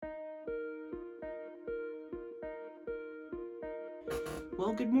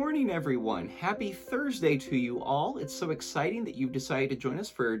Well, good morning, everyone. Happy Thursday to you all. It's so exciting that you've decided to join us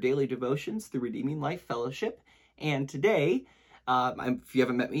for our daily devotions through Redeeming Life Fellowship. And today, if you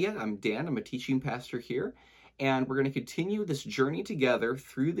haven't met me yet, I'm Dan. I'm a teaching pastor here. And we're going to continue this journey together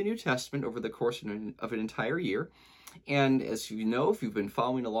through the New Testament over the course of an entire year. And as you know, if you've been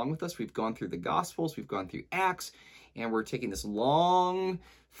following along with us, we've gone through the Gospels, we've gone through Acts, and we're taking this long,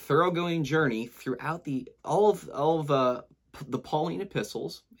 thoroughgoing journey throughout all of the Pauline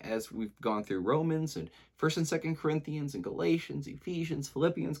epistles, as we've gone through Romans and 1st and 2nd Corinthians and Galatians, Ephesians,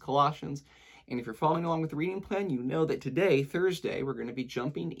 Philippians, Colossians. And if you're following along with the reading plan, you know that today, Thursday, we're going to be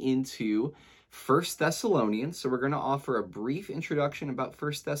jumping into 1st Thessalonians. So we're going to offer a brief introduction about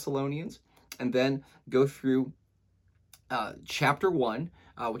 1st Thessalonians and then go through chapter 1,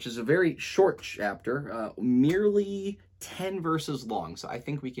 which is a very short chapter, merely 10 verses long. So I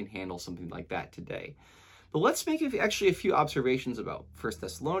think we can handle something like that today. But let's make actually a few observations about 1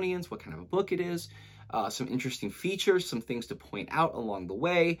 Thessalonians, what kind of a book it is, some interesting features, some things to point out along the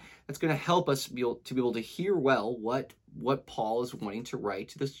way. That's going to help us be able to hear well what Paul is wanting to write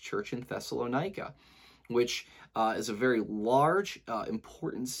to this church in Thessalonica, which is a very large,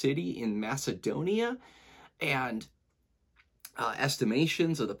 important city in Macedonia, and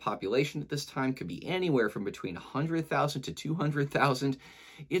estimations of the population at this time could be anywhere from between 100,000 to 200,000.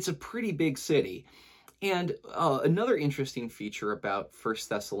 It's a pretty big city. And another interesting feature about 1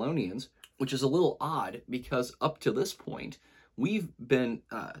 Thessalonians, which is a little odd because up to this point, we've been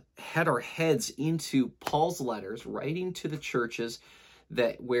had our heads into Paul's letters, writing to the churches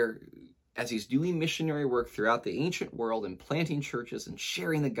as he's doing missionary work throughout the ancient world and planting churches and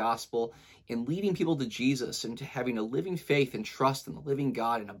sharing the gospel and leading people to Jesus and to having a living faith and trust in the living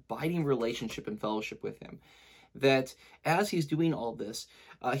God and abiding relationship and fellowship with him. That as he's doing all this,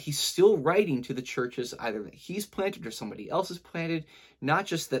 he's still writing to the churches either that he's planted or somebody else has planted, not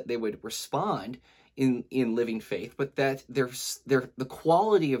just that they would respond in living faith, but that the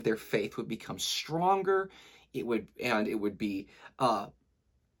quality of their faith would become stronger. It would be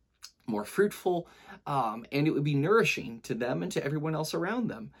more fruitful, and it would be nourishing to them and to everyone else around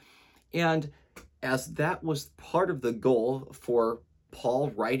them. And as that was part of the goal for Paul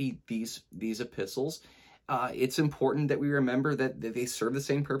writing these epistles, it's important that we remember that they serve the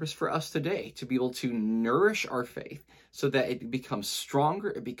same purpose for us today, to be able to nourish our faith so that it becomes stronger,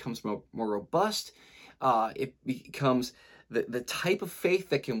 it becomes more robust, it becomes the type of faith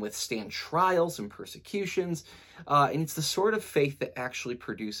that can withstand trials and persecutions, and it's the sort of faith that actually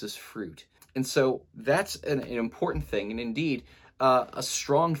produces fruit. And so that's an important thing, and indeed a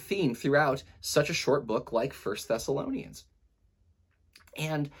strong theme throughout such a short book like 1 Thessalonians.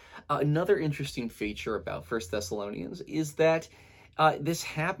 And another interesting feature about 1 Thessalonians is that this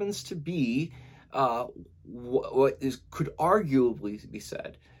happens to be could arguably be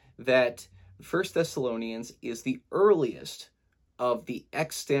said that 1 Thessalonians is the earliest of the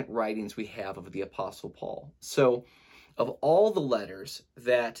extant writings we have of the Apostle Paul. So of all the letters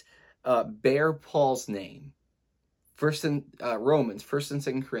that bear Paul's name, Romans, 1st and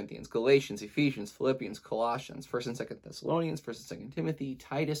 2nd Corinthians, Galatians, Ephesians, Philippians, Colossians, 1st and 2nd Thessalonians, 1st and 2nd Timothy,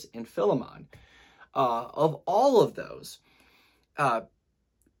 Titus, and Philemon. Of all of those,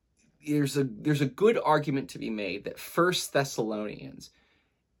 there's a good argument to be made that 1st Thessalonians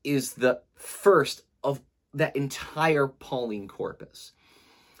is the first of that entire Pauline corpus.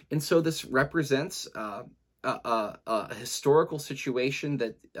 And so this represents a historical situation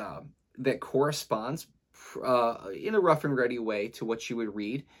that corresponds in a rough and ready way to what you would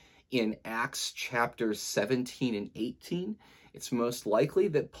read in Acts chapters 17 and 18. It's most likely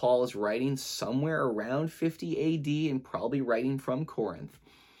that Paul is writing somewhere around 50 AD and probably writing from Corinth.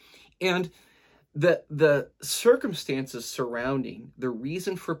 And the circumstances surrounding the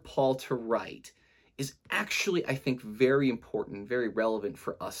reason for Paul to write is actually, I think, very important, very relevant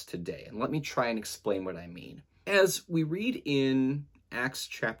for us today. And let me try and explain what I mean. As we read in Acts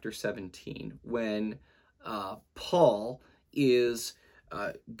chapter 17, when Paul is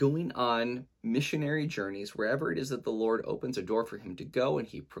going on missionary journeys wherever it is that the Lord opens a door for him to go, and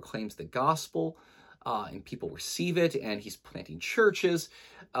he proclaims the gospel, and people receive it, and he's planting churches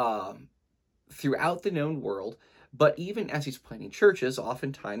throughout the known world. But even as he's planting churches,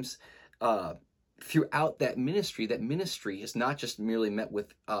 oftentimes throughout that ministry is not just merely met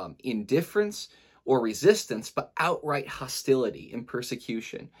with indifference or resistance, but outright hostility and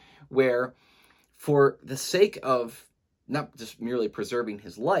persecution, where for the sake of not just merely preserving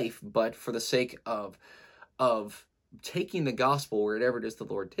his life, but for the sake of taking the gospel wherever it is the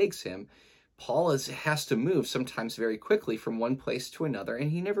Lord takes him, Paul has to move sometimes very quickly from one place to another, and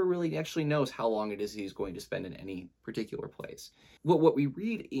he never really actually knows how long it is he's going to spend in any particular place. What we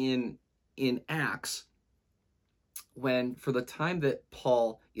read in Acts, when for the time that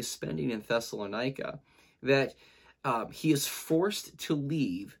Paul is spending in Thessalonica, that he is forced to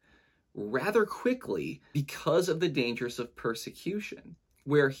leave rather quickly because of the dangers of persecution,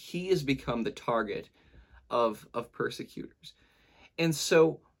 where he has become the target of persecutors. And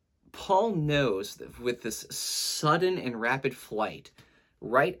so Paul knows that with this sudden and rapid flight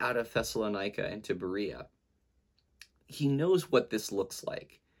right out of Thessalonica into Berea, he knows what this looks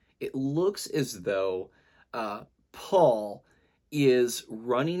like. It looks as though Paul is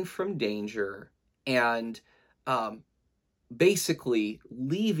running from danger and basically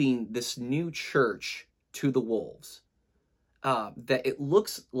leaving this new church to the wolves. That it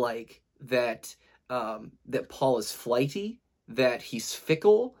looks like that Paul is flighty, that he's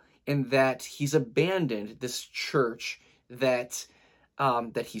fickle, and that he's abandoned this church that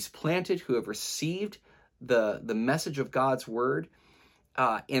he's planted, who have received the message of God's word,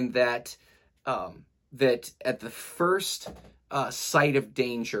 and that at the first sight of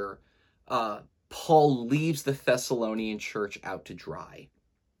danger, Paul leaves the Thessalonian church out to dry,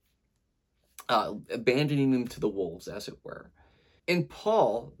 abandoning them to the wolves, as it were. And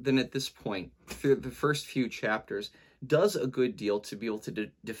Paul, then at this point, through the first few chapters, does a good deal to be able to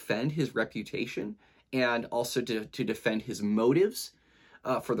defend his reputation and also to defend his motives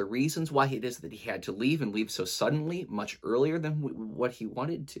for the reasons why it is that he had to leave and leave so suddenly, much earlier than what he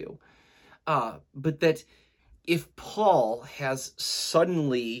wanted to. But that if Paul has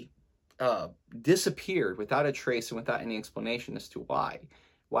suddenly disappeared without a trace and without any explanation as to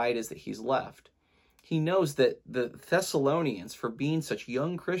why it is that he's left, he knows that the Thessalonians, for being such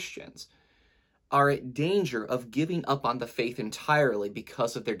young Christians, are at danger of giving up on the faith entirely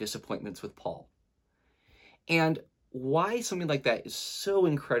because of their disappointments with Paul. And why something like that is so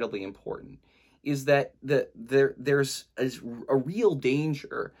incredibly important is that there's a real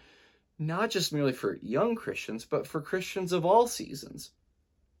danger, not just merely for young Christians, but for Christians of all seasons,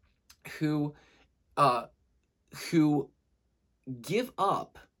 who give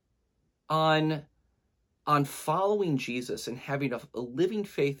up on following Jesus and having a living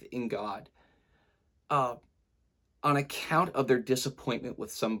faith in God on account of their disappointment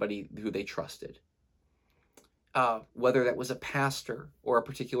with somebody who they trusted. Whether that was a pastor or a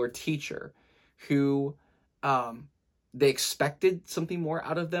particular teacher who they expected something more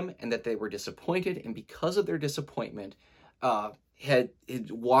out of them and that they were disappointed, and because of their disappointment had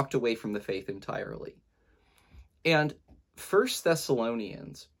walked away from the faith entirely. And 1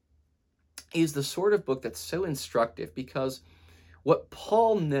 Thessalonians is the sort of book that's so instructive, because what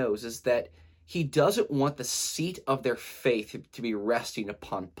Paul knows is that he doesn't want the seat of their faith to be resting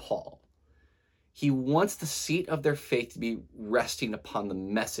upon Paul. He wants the seat of their faith to be resting upon the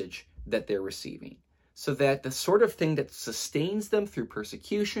message that they're receiving, so that the sort of thing that sustains them through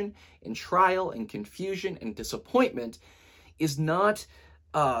persecution and trial and confusion and disappointment is not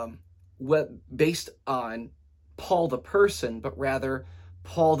based on Paul the person, but rather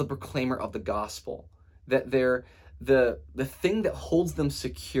Paul the proclaimer of the gospel. That they're the thing that holds them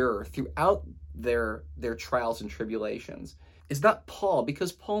secure throughout their trials and tribulations is not Paul,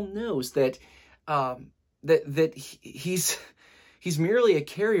 because Paul knows that he's merely a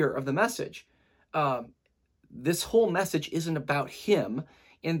carrier of the message. This whole message isn't about him,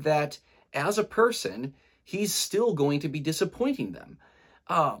 in that as a person, he's still going to be disappointing them.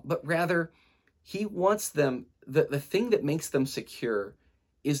 But rather, he wants them, the thing that makes them secure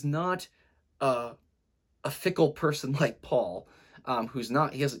is not a fickle person like Paul, he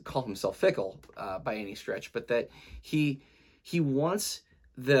doesn't call himself fickle by any stretch, but that he wants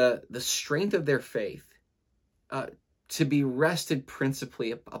the strength of their faith to be rested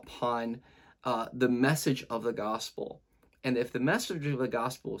principally upon the message of the gospel. And if the message of the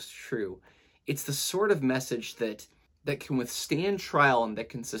gospel is true, it's the sort of message that can withstand trial and that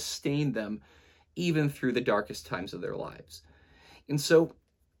can sustain them even through the darkest times of their lives. And so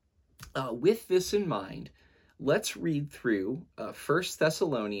with this in mind, let's read through 1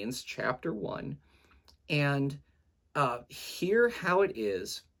 Thessalonians chapter 1 and hear how it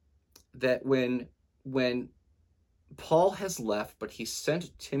is that when Paul has left, but he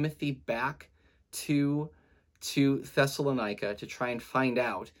sent Timothy back to Thessalonica to try and find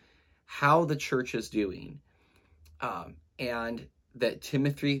out how the church is doing, and that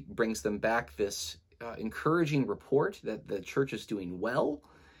Timothy brings them back this encouraging report that the church is doing well,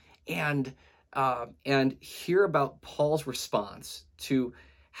 and hear about Paul's response to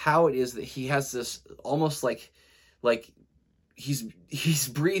how it is that he has this almost like he's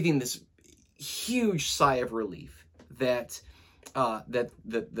breathing this huge sigh of relief that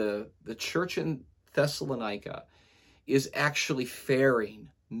the church in Thessalonica is actually faring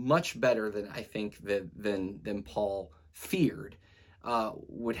much better than I think than Paul feared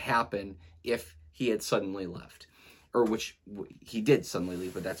would happen if he had suddenly left, or which he did suddenly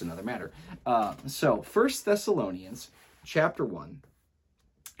leave, but that's another matter. So 1 Thessalonians chapter 1,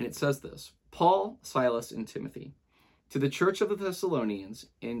 and it says this: Paul, Silas, and Timothy, to the church of the Thessalonians,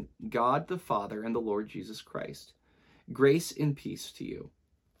 in God the Father and the Lord Jesus Christ, grace and peace to you.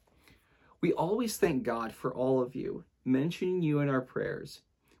 We always thank God for all of you, mentioning you in our prayers.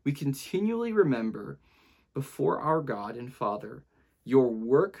 We continually remember before our God and Father your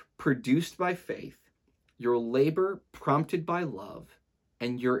work produced by faith, your labor prompted by love,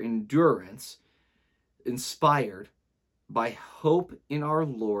 and your endurance inspired by hope in our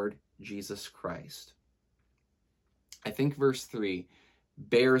Lord Jesus Christ. I think verse 3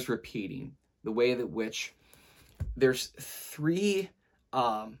 bears repeating, the way that which there's three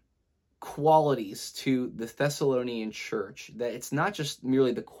qualities to the Thessalonian church, that it's not just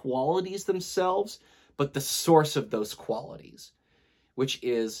merely the qualities themselves, but the source of those qualities, which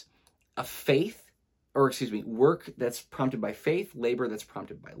is a work that's prompted by faith, labor that's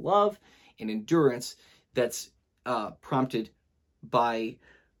prompted by love, and endurance that's prompted by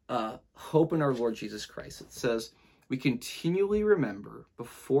hope in our Lord Jesus Christ. It says, we continually remember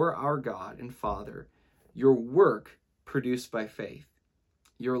before our God and Father your work produced by faith,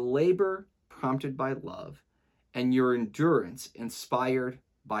 your labor prompted by love, and your endurance inspired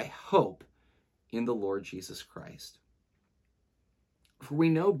by hope in the Lord Jesus Christ. For we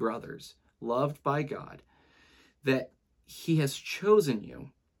know, brothers, loved by God, that he has chosen you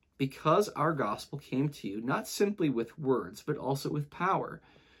because our gospel came to you not simply with words, but also with power,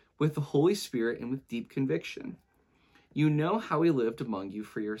 with the Holy Spirit, and with deep conviction. You know how we lived among you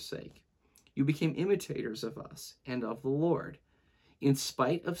for your sake. You became imitators of us and of the Lord. In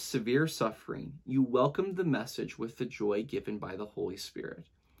spite of severe suffering, you welcomed the message with the joy given by the Holy Spirit.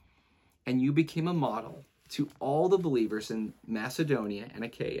 And you became a model to all the believers in Macedonia and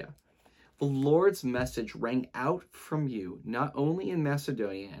Achaia. The Lord's message rang out from you, not only in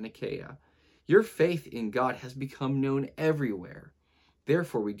Macedonia and Achaia. Your faith in God has become known everywhere.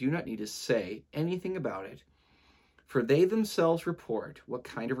 Therefore, we do not need to say anything about it, for they themselves report what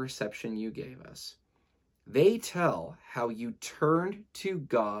kind of reception you gave us. They tell how you turned to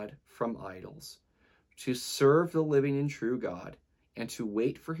God from idols, to serve the living and true God, and to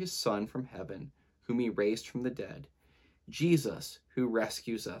wait for his Son from heaven, whom he raised from the dead, Jesus, who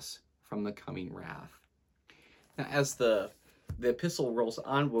rescues us from the coming wrath. Now, as the epistle rolls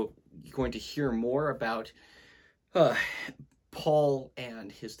on, we're going to hear more about Paul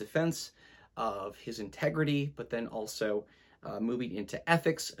and his defense of his integrity, but then also moving into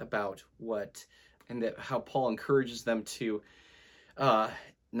ethics about how Paul encourages them to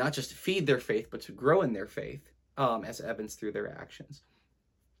not just feed their faith, but to grow in their faith as evidenced through their actions.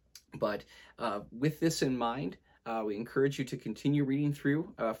 But with this in mind, we encourage you to continue reading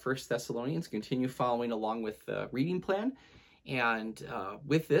through 1 Thessalonians, continue following along with the reading plan. And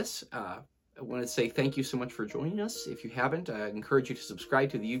with this, I want to say thank you so much for joining us. If you haven't, I encourage you to subscribe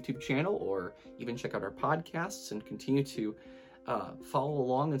to the YouTube channel or even check out our podcasts and continue to follow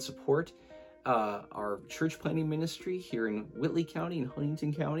along and support our church planting ministry here in Whitley County and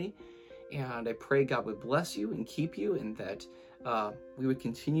Huntington County. And I pray God would bless you and keep you, and that we would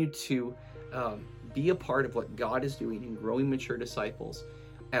continue to be a part of what God is doing in growing mature disciples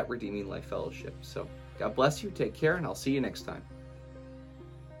at Redeeming Life Fellowship. So God bless you, take care, and I'll see you next time.